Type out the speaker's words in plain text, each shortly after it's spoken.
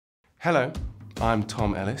Hello, I'm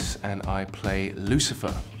Tom Ellis and I play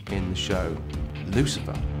Lucifer in the show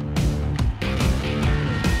Lucifer.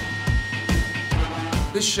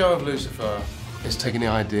 This show of Lucifer is taking the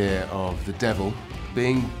idea of the devil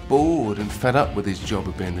being bored and fed up with his job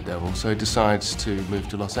of being the devil, so he decides to move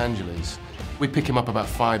to Los Angeles. We pick him up about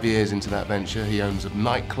 5 years into that venture. He owns a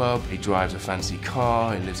nightclub, he drives a fancy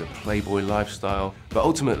car, he lives a playboy lifestyle, but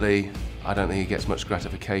ultimately, I don't think he gets much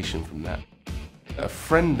gratification from that. A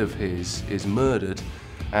friend of his is murdered,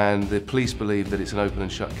 and the police believe that it's an open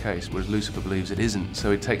and shut case, whereas Lucifer believes it isn't,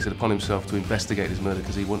 so he takes it upon himself to investigate his murder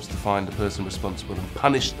because he wants to find the person responsible and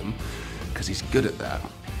punish them, because he's good at that.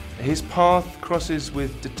 His path crosses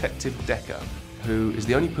with Detective Decker, who is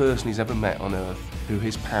the only person he's ever met on Earth who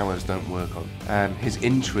his powers don't work on, and his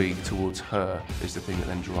intrigue towards her is the thing that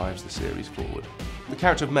then drives the series forward. The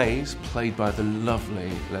character of Maze, played by the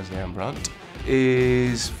lovely Leslie Ann Brandt,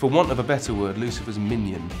 is, for want of a better word, Lucifer's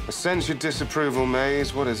minion. Sense your disapproval,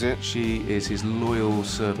 Maze. What is it? She is his loyal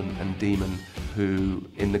servant and demon who,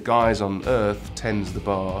 in the guise on Earth, tends the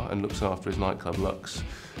bar and looks after his nightclub Lux.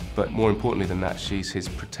 But more importantly than that, she's his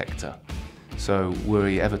protector. So were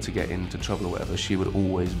he ever to get into trouble or whatever, she would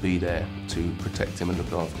always be there to protect him and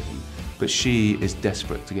look after him. But she is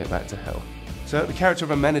desperate to get back to hell. So the character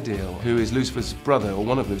of Amenadiel, who is Lucifer's brother, or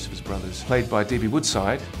one of Lucifer's brothers, played by D.B.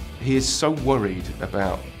 Woodside, he is so worried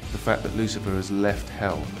about the fact that Lucifer has left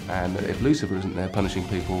hell, and that if Lucifer isn't there punishing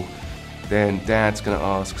people, then Dad's going to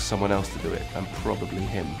ask someone else to do it, and probably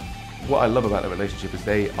him. What I love about their relationship is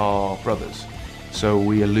they are brothers. So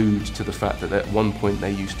we allude to the fact that at one point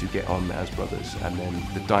they used to get on as brothers, and then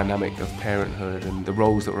the dynamic of parenthood and the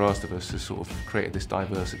roles that were asked of us has sort of created this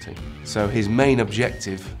diversity. So his main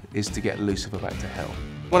objective is to get Lucifer back to hell.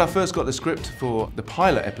 When I first got the script for the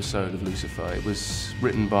pilot episode of Lucifer, it was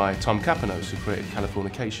written by Tom Kapanos, who created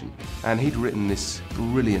Californication, and he'd written this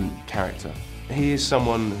brilliant character. He is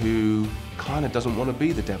someone who kind of doesn't want to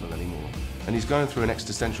be the devil anymore, and he's going through an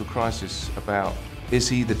existential crisis about, is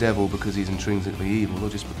he the devil because he's intrinsically evil, or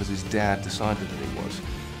just because his dad decided that he was?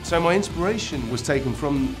 So my inspiration was taken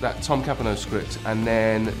from that Tom Kapanos script, and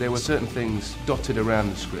then there were certain things dotted around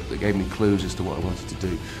the script that gave me clues as to what I wanted to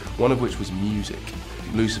do, one of which was music.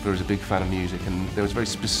 Lucifer is a big fan of music, and there was very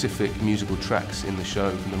specific musical tracks in the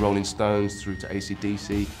show, from the Rolling Stones through to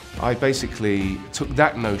AC/DC. I basically took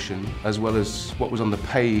that notion, as well as what was on the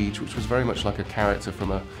page, which was very much like a character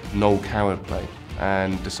from a Noel Coward play,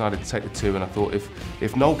 and decided to take the two, and I thought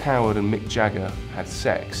if Noel Coward and Mick Jagger had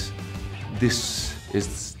sex, this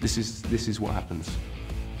is what happens.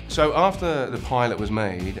 So after the pilot was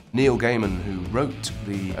made, Neil Gaiman, who wrote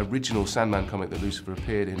the original Sandman comic that Lucifer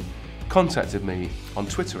appeared in, contacted me on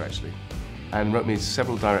Twitter actually, and wrote me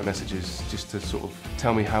several direct messages just to sort of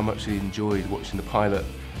tell me how much he enjoyed watching the pilot,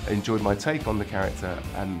 enjoyed my take on the character,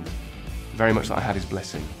 and very much that I had his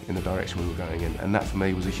blessing in the direction we were going in. And that for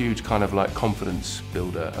me was a huge kind of like confidence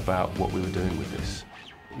builder about what we were doing with this.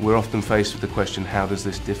 We're often faced with the question, how does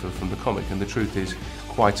this differ from the comic? And the truth is,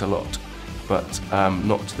 quite a lot, but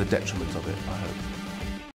not to the detriment of it, I hope.